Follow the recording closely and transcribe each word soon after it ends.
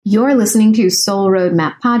You're listening to Soul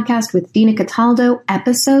Roadmap Podcast with Dina Cataldo,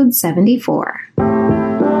 episode 74.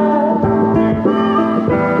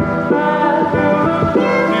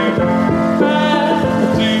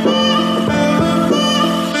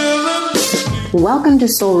 Welcome to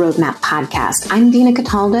Soul Roadmap Podcast. I'm Dina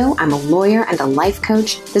Cataldo. I'm a lawyer and a life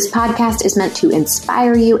coach. This podcast is meant to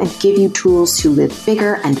inspire you and give you tools to live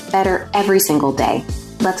bigger and better every single day.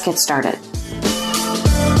 Let's get started.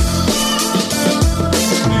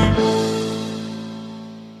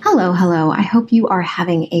 Hello. I hope you are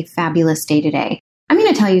having a fabulous day today. I'm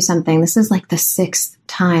going to tell you something. This is like the 6th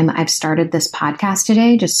time I've started this podcast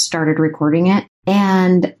today, just started recording it,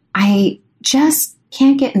 and I just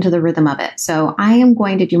can't get into the rhythm of it. So I am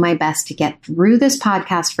going to do my best to get through this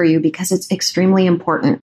podcast for you because it's extremely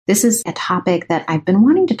important. This is a topic that I've been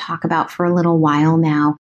wanting to talk about for a little while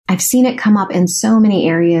now. I've seen it come up in so many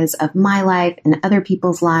areas of my life and other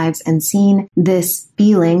people's lives, and seen this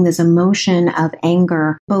feeling, this emotion of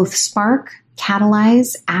anger, both spark,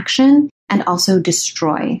 catalyze action, and also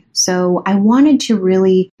destroy. So I wanted to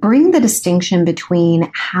really bring the distinction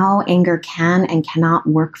between how anger can and cannot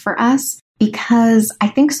work for us, because I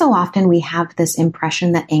think so often we have this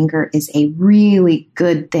impression that anger is a really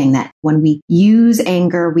good thing, that when we use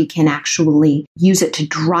anger, we can actually use it to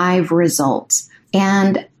drive results.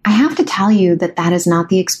 And I have to tell you that that is not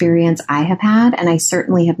the experience I have had, and I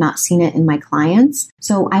certainly have not seen it in my clients.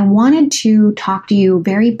 So I wanted to talk to you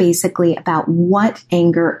very basically about what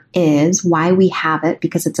anger is, why we have it,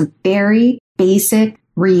 because it's a very basic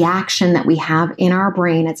reaction that we have in our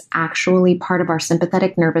brain. It's actually part of our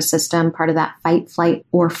sympathetic nervous system, part of that fight, flight,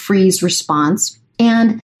 or freeze response.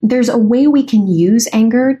 And there's a way we can use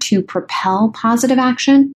anger to propel positive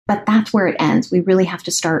action, but that's where it ends. We really have to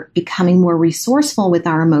start becoming more resourceful with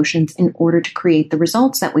our emotions in order to create the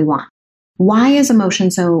results that we want. Why is emotion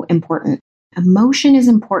so important? Emotion is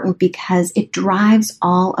important because it drives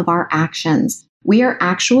all of our actions. We are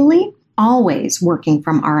actually always working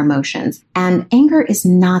from our emotions, and anger is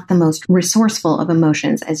not the most resourceful of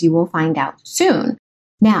emotions, as you will find out soon.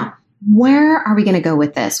 Now, where are we going to go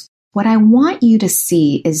with this? What I want you to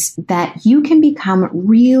see is that you can become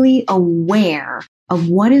really aware of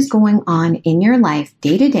what is going on in your life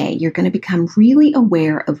day to day. You're going to become really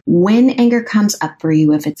aware of when anger comes up for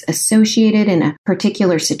you, if it's associated in a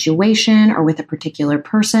particular situation or with a particular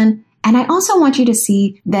person. And I also want you to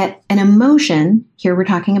see that an emotion, here we're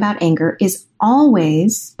talking about anger, is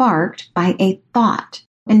always sparked by a thought.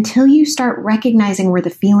 Until you start recognizing where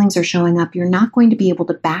the feelings are showing up, you're not going to be able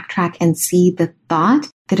to backtrack and see the thought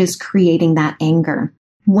that is creating that anger.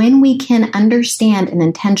 When we can understand and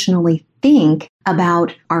intentionally think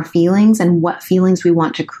about our feelings and what feelings we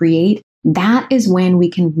want to create, that is when we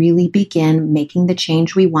can really begin making the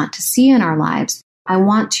change we want to see in our lives. I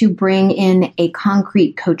want to bring in a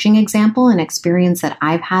concrete coaching example, an experience that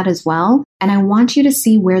I've had as well. And I want you to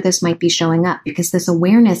see where this might be showing up, because this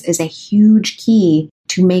awareness is a huge key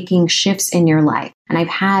to making shifts in your life. And I've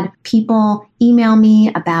had people email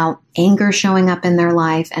me about anger showing up in their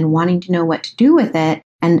life and wanting to know what to do with it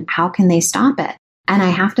and how can they stop it. And I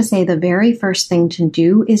have to say, the very first thing to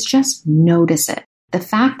do is just notice it. The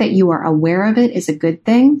fact that you are aware of it is a good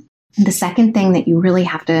thing. The second thing that you really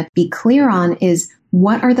have to be clear on is,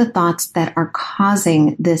 what are the thoughts that are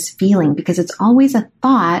causing this feeling? Because it's always a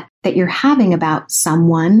thought that you're having about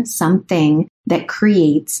someone, something that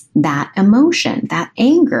creates that emotion, that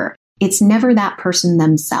anger. It's never that person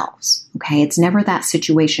themselves, okay? It's never that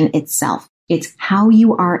situation itself. It's how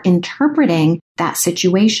you are interpreting that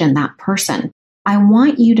situation, that person. I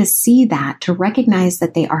want you to see that, to recognize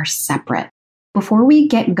that they are separate. Before we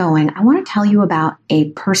get going, I want to tell you about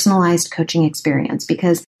a personalized coaching experience,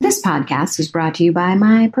 because this podcast is brought to you by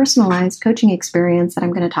my personalized coaching experience that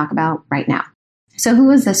I'm going to talk about right now. So who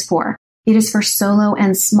is this for? It is for solo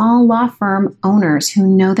and small law firm owners who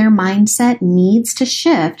know their mindset needs to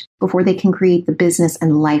shift before they can create the business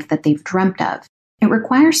and life that they've dreamt of. It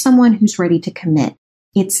requires someone who's ready to commit.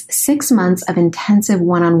 It's 6 months of intensive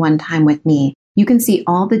one-on-one time with me. You can see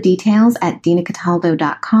all the details at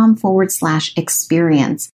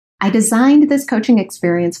dinacataldo.com/experience. I designed this coaching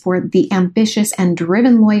experience for the ambitious and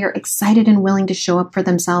driven lawyer, excited and willing to show up for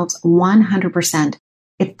themselves 100%.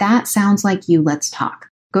 If that sounds like you, let's talk.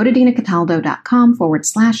 Go to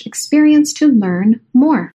dinacataldo.com/experience to learn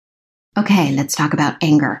more. Okay, let's talk about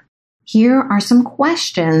anger. Here are some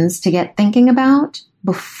questions to get thinking about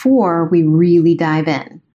before we really dive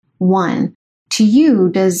in. 1. To you,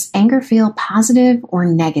 does anger feel positive or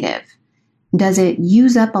negative? Does it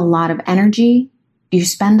use up a lot of energy? Do you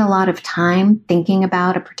spend a lot of time thinking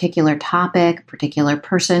about a particular topic, a particular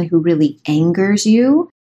person who really angers you?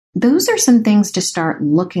 those are some things to start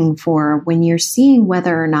looking for when you're seeing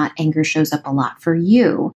whether or not anger shows up a lot for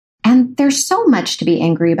you. And there's so much to be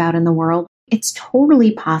angry about in the world. It's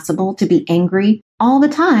totally possible to be angry all the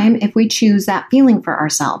time if we choose that feeling for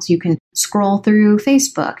ourselves. You can scroll through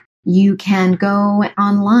Facebook. You can go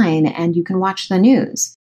online and you can watch the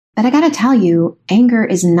news. But I gotta tell you, anger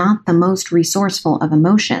is not the most resourceful of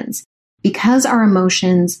emotions. Because our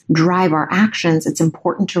emotions drive our actions, it's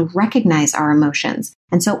important to recognize our emotions.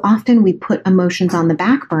 And so often we put emotions on the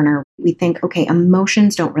back burner. We think, okay,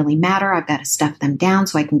 emotions don't really matter. I've got to stuff them down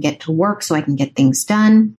so I can get to work, so I can get things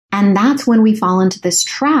done. And that's when we fall into this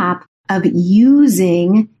trap of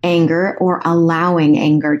using anger, or allowing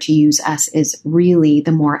anger to use us is really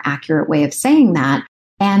the more accurate way of saying that,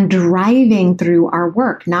 and driving through our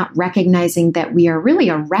work, not recognizing that we are really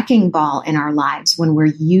a wrecking ball in our lives when we're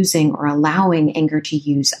using or allowing anger to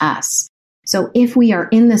use us. So if we are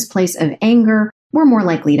in this place of anger, we're more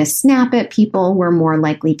likely to snap at people. We're more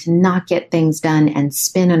likely to not get things done and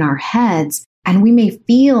spin in our heads. And we may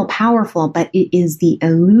feel powerful, but it is the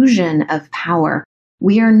illusion of power.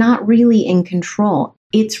 We are not really in control.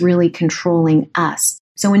 It's really controlling us.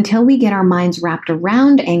 So until we get our minds wrapped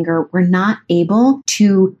around anger, we're not able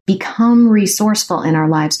to become resourceful in our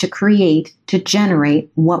lives, to create, to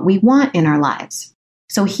generate what we want in our lives.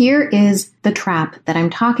 So here is the trap that I'm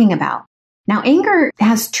talking about. Now, anger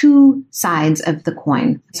has two sides of the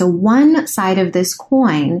coin. So one side of this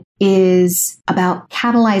coin is about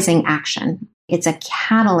catalyzing action. It's a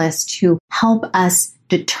catalyst to help us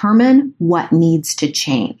determine what needs to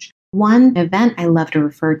change. One event I love to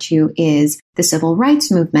refer to is the civil rights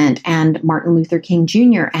movement and Martin Luther King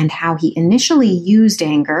Jr. and how he initially used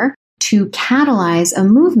anger to catalyze a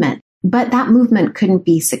movement. But that movement couldn't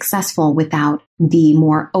be successful without the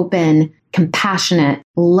more open, compassionate,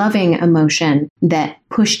 loving emotion that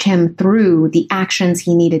pushed him through the actions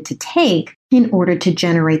he needed to take in order to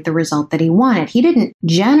generate the result that he wanted. He didn't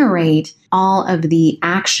generate all of the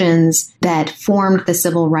actions that formed the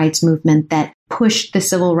civil rights movement, that pushed the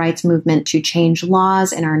civil rights movement to change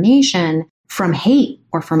laws in our nation from hate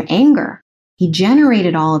or from anger. He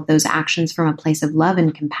generated all of those actions from a place of love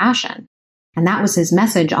and compassion. And that was his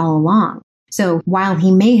message all along. So while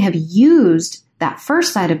he may have used that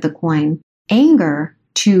first side of the coin, anger,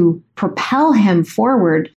 to propel him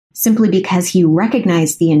forward simply because he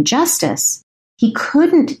recognized the injustice, he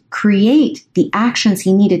couldn't create the actions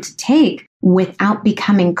he needed to take without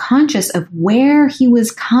becoming conscious of where he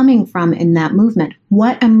was coming from in that movement,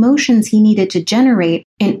 what emotions he needed to generate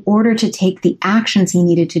in order to take the actions he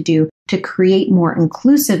needed to do to create more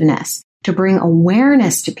inclusiveness, to bring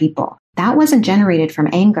awareness to people. That wasn't generated from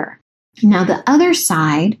anger. Now, the other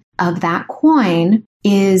side of that coin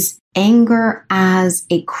is anger as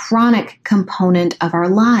a chronic component of our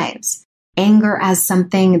lives. Anger as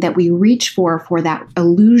something that we reach for that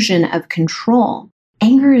illusion of control.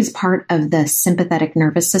 Anger is part of the sympathetic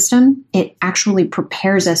nervous system. It actually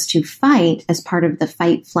prepares us to fight as part of the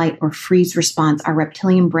fight, flight, or freeze response our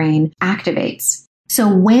reptilian brain activates.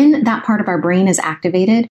 So when that part of our brain is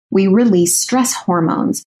activated, we release stress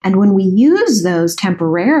hormones. And when we use those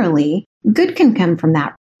temporarily, good can come from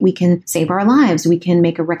that. We can save our lives. We can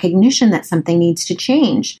make a recognition that something needs to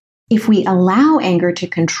change. If we allow anger to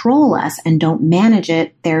control us and don't manage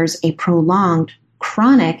it, there's a prolonged,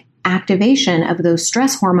 chronic activation of those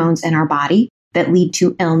stress hormones in our body that lead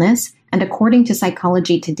to illness, and according to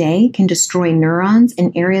Psychology Today, can destroy neurons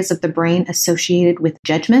in areas of the brain associated with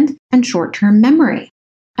judgment and short-term memory.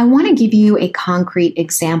 I want to give you a concrete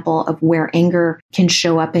example of where anger can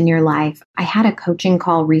show up in your life. I had a coaching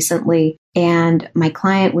call recently, and my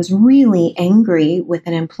client was really angry with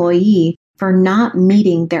an employee for not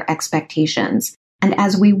meeting their expectations. And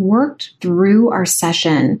as we worked through our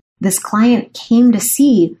session, this client came to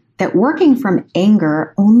see that working from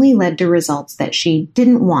anger only led to results that she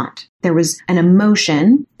didn't want. There was an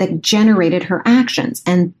emotion that generated her actions,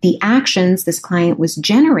 and the actions this client was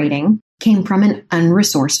generating came from an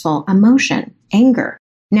unresourceful emotion, anger.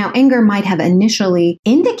 Now, anger might have initially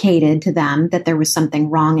indicated to them that there was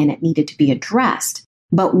something wrong and it needed to be addressed.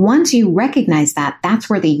 But once you recognize that, that's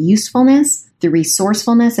where the usefulness, the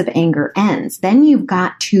resourcefulness of anger ends. Then you've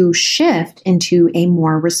got to shift into a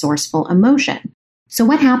more resourceful emotion. So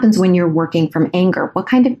what happens when you're working from anger? What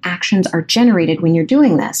kind of actions are generated when you're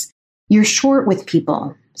doing this? You're short with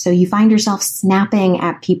people. So you find yourself snapping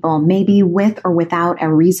at people, maybe with or without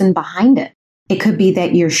a reason behind it. It could be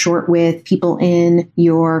that you're short with people in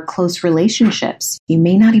your close relationships. You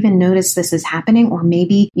may not even notice this is happening, or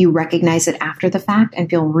maybe you recognize it after the fact and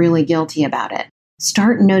feel really guilty about it.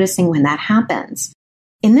 Start noticing when that happens.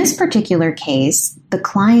 In this particular case, the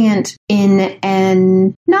client, in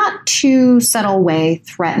a not too subtle way,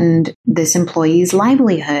 threatened this employee's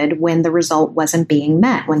livelihood when the result wasn't being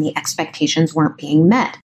met, when the expectations weren't being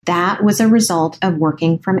met. That was a result of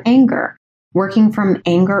working from anger. Working from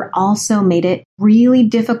anger also made it really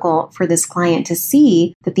difficult for this client to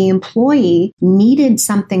see that the employee needed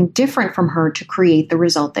something different from her to create the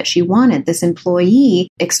result that she wanted. This employee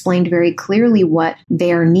explained very clearly what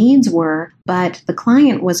their needs were, but the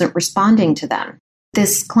client wasn't responding to them.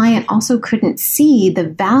 This client also couldn't see the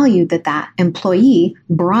value that that employee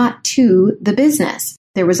brought to the business.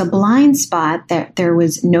 There was a blind spot, that there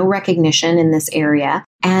was no recognition in this area.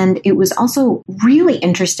 And it was also really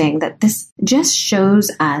interesting that this just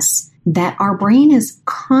shows us that our brain is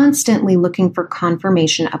constantly looking for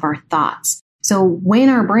confirmation of our thoughts. So when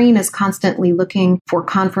our brain is constantly looking for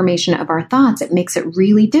confirmation of our thoughts, it makes it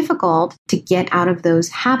really difficult to get out of those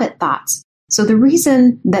habit thoughts. So the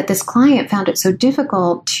reason that this client found it so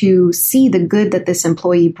difficult to see the good that this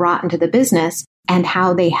employee brought into the business and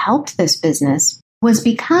how they helped this business was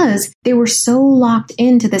because they were so locked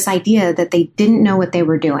into this idea that they didn't know what they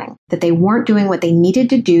were doing, that they weren't doing what they needed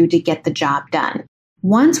to do to get the job done.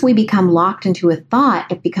 Once we become locked into a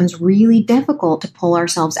thought, it becomes really difficult to pull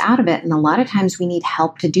ourselves out of it, and a lot of times we need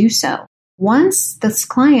help to do so. Once this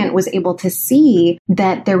client was able to see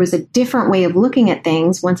that there was a different way of looking at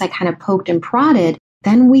things, once I kind of poked and prodded,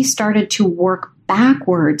 then we started to work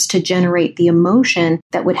backwards to generate the emotion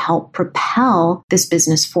that would help propel this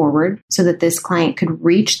business forward so that this client could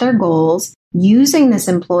reach their goals using this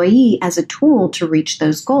employee as a tool to reach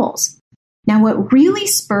those goals. Now, what really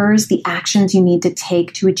spurs the actions you need to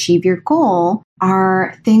take to achieve your goal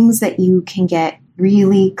are things that you can get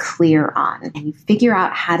really clear on and you figure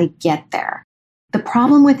out how to get there. The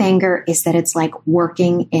problem with anger is that it's like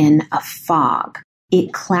working in a fog.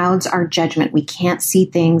 It clouds our judgment. We can't see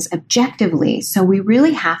things objectively. So we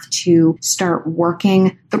really have to start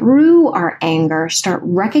working through our anger, start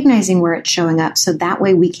recognizing where it's showing up so that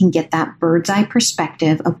way we can get that bird's eye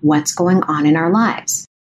perspective of what's going on in our lives.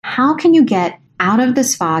 How can you get out of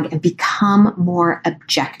this fog and become more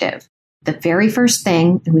objective? The very first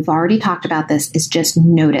thing, and we've already talked about this, is just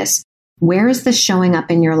notice. Where is this showing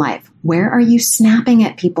up in your life? Where are you snapping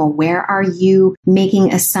at people? Where are you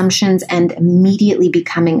making assumptions and immediately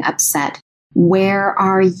becoming upset? Where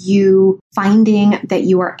are you finding that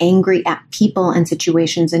you are angry at people and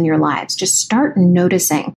situations in your lives? Just start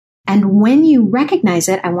noticing. And when you recognize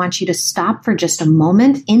it, I want you to stop for just a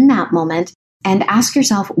moment in that moment and ask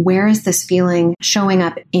yourself, where is this feeling showing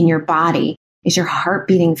up in your body? Is your heart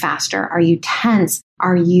beating faster? Are you tense?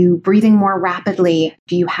 Are you breathing more rapidly?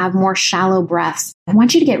 Do you have more shallow breaths? I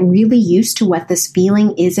want you to get really used to what this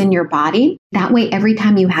feeling is in your body. That way, every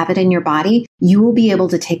time you have it in your body, you will be able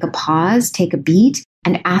to take a pause, take a beat,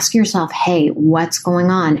 and ask yourself, hey, what's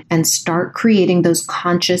going on? And start creating those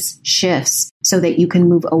conscious shifts so that you can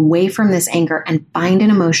move away from this anger and find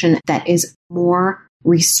an emotion that is more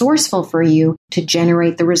resourceful for you to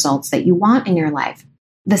generate the results that you want in your life.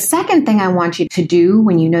 The second thing I want you to do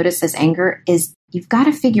when you notice this anger is you've got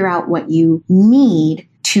to figure out what you need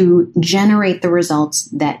to generate the results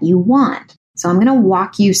that you want. So I'm going to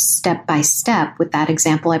walk you step by step with that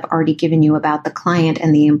example I've already given you about the client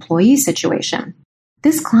and the employee situation.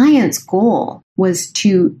 This client's goal was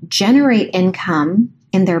to generate income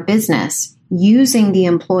in their business using the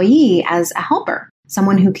employee as a helper,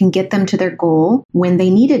 someone who can get them to their goal when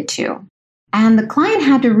they needed to. And the client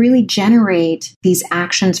had to really generate these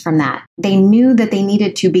actions from that. They knew that they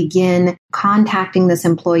needed to begin contacting this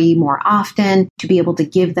employee more often to be able to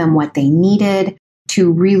give them what they needed,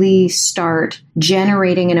 to really start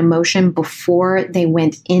generating an emotion before they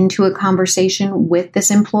went into a conversation with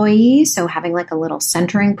this employee. So having like a little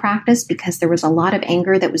centering practice because there was a lot of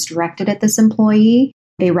anger that was directed at this employee.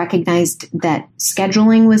 They recognized that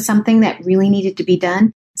scheduling was something that really needed to be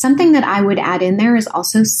done. Something that I would add in there is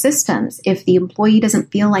also systems. If the employee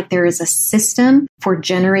doesn't feel like there is a system for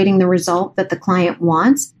generating the result that the client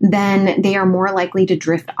wants, then they are more likely to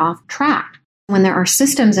drift off track. When there are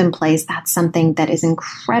systems in place, that's something that is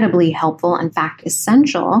incredibly helpful, in fact,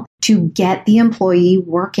 essential to get the employee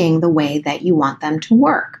working the way that you want them to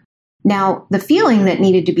work. Now, the feeling that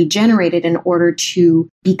needed to be generated in order to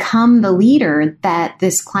become the leader that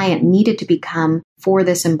this client needed to become for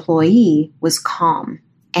this employee was calm.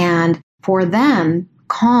 And for them,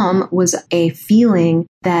 calm was a feeling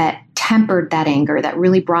that tempered that anger, that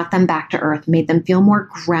really brought them back to earth, made them feel more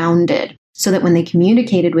grounded, so that when they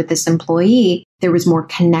communicated with this employee, there was more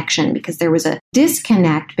connection because there was a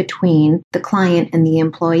disconnect between the client and the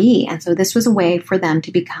employee. And so this was a way for them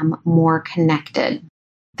to become more connected.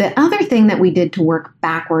 The other thing that we did to work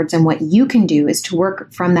backwards and what you can do is to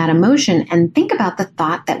work from that emotion and think about the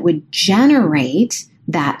thought that would generate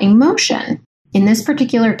that emotion. In this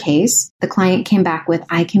particular case, the client came back with,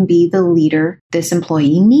 I can be the leader this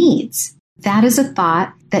employee needs. That is a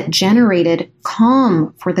thought that generated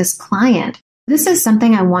calm for this client. This is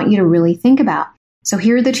something I want you to really think about. So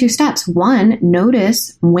here are the 2 steps. 1,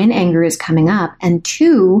 notice when anger is coming up. And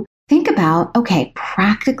 2, think about, okay,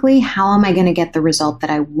 practically, how am I going to get the result that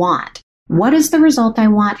I want? What is the result I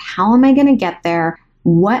want? How am I going to get there?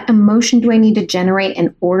 What emotion do I need to generate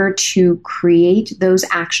in order to create those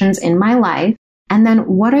actions in my life? And then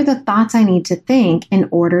what are the thoughts I need to think in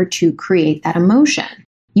order to create that emotion?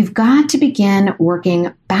 You've got to begin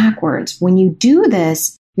working backwards. When you do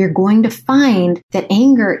this, you're going to find that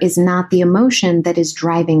anger is not the emotion that is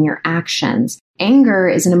driving your actions. Anger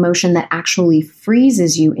is an emotion that actually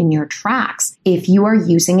freezes you in your tracks if you are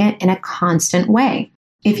using it in a constant way.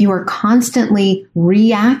 If you are constantly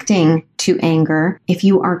reacting to anger, if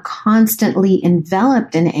you are constantly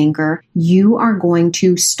enveloped in anger, you are going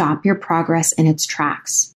to stop your progress in its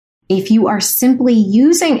tracks. If you are simply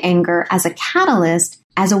using anger as a catalyst,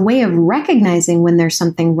 as a way of recognizing when there's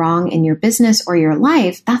something wrong in your business or your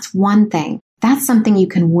life, that's one thing. That's something you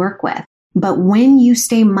can work with. But when you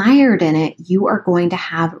stay mired in it, you are going to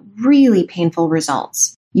have really painful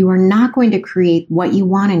results. You are not going to create what you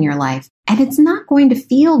want in your life, and it's not going to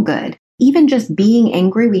feel good. Even just being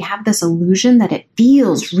angry, we have this illusion that it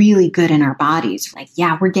feels really good in our bodies. Like,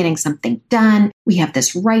 yeah, we're getting something done. We have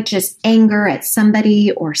this righteous anger at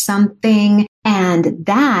somebody or something. And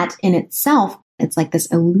that in itself, it's like this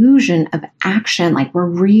illusion of action, like we're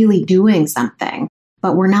really doing something,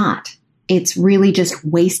 but we're not. It's really just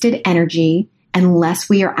wasted energy unless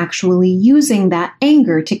we are actually using that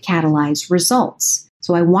anger to catalyze results.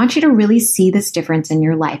 So I want you to really see this difference in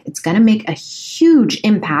your life. It's going to make a huge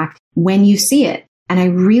impact when you see it. And I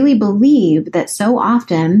really believe that so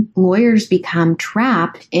often lawyers become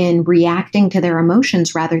trapped in reacting to their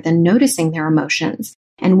emotions rather than noticing their emotions.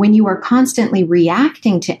 And when you are constantly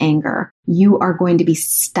reacting to anger, you are going to be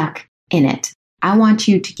stuck in it. I want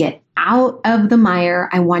you to get out of the mire.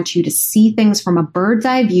 I want you to see things from a bird's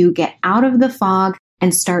eye view, get out of the fog,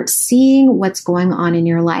 and start seeing what's going on in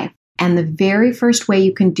your life. And the very first way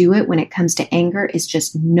you can do it when it comes to anger is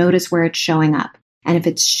just notice where it's showing up. And if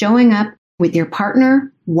it's showing up with your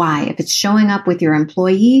partner, why? If it's showing up with your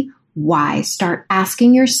employee, why? Start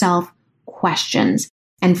asking yourself questions.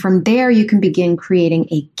 And from there, you can begin creating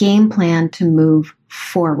a game plan to move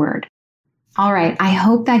forward. All right. I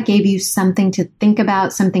hope that gave you something to think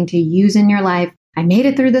about, something to use in your life. I made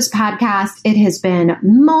it through this podcast. It has been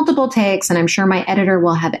multiple takes, and I'm sure my editor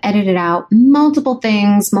will have edited out multiple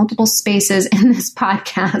things, multiple spaces in this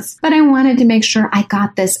podcast. But I wanted to make sure I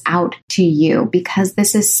got this out to you because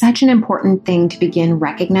this is such an important thing to begin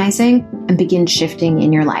recognizing and begin shifting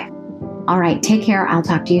in your life. All right. Take care. I'll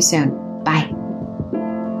talk to you soon. Bye.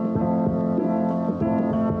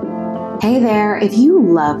 Hey there, if you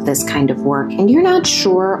love this kind of work and you're not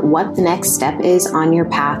sure what the next step is on your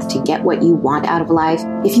path to get what you want out of life,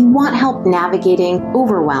 if you want help navigating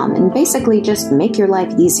overwhelm and basically just make your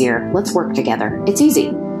life easier, let's work together. It's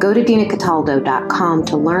easy. Go to dinacataldo.com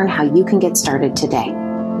to learn how you can get started today.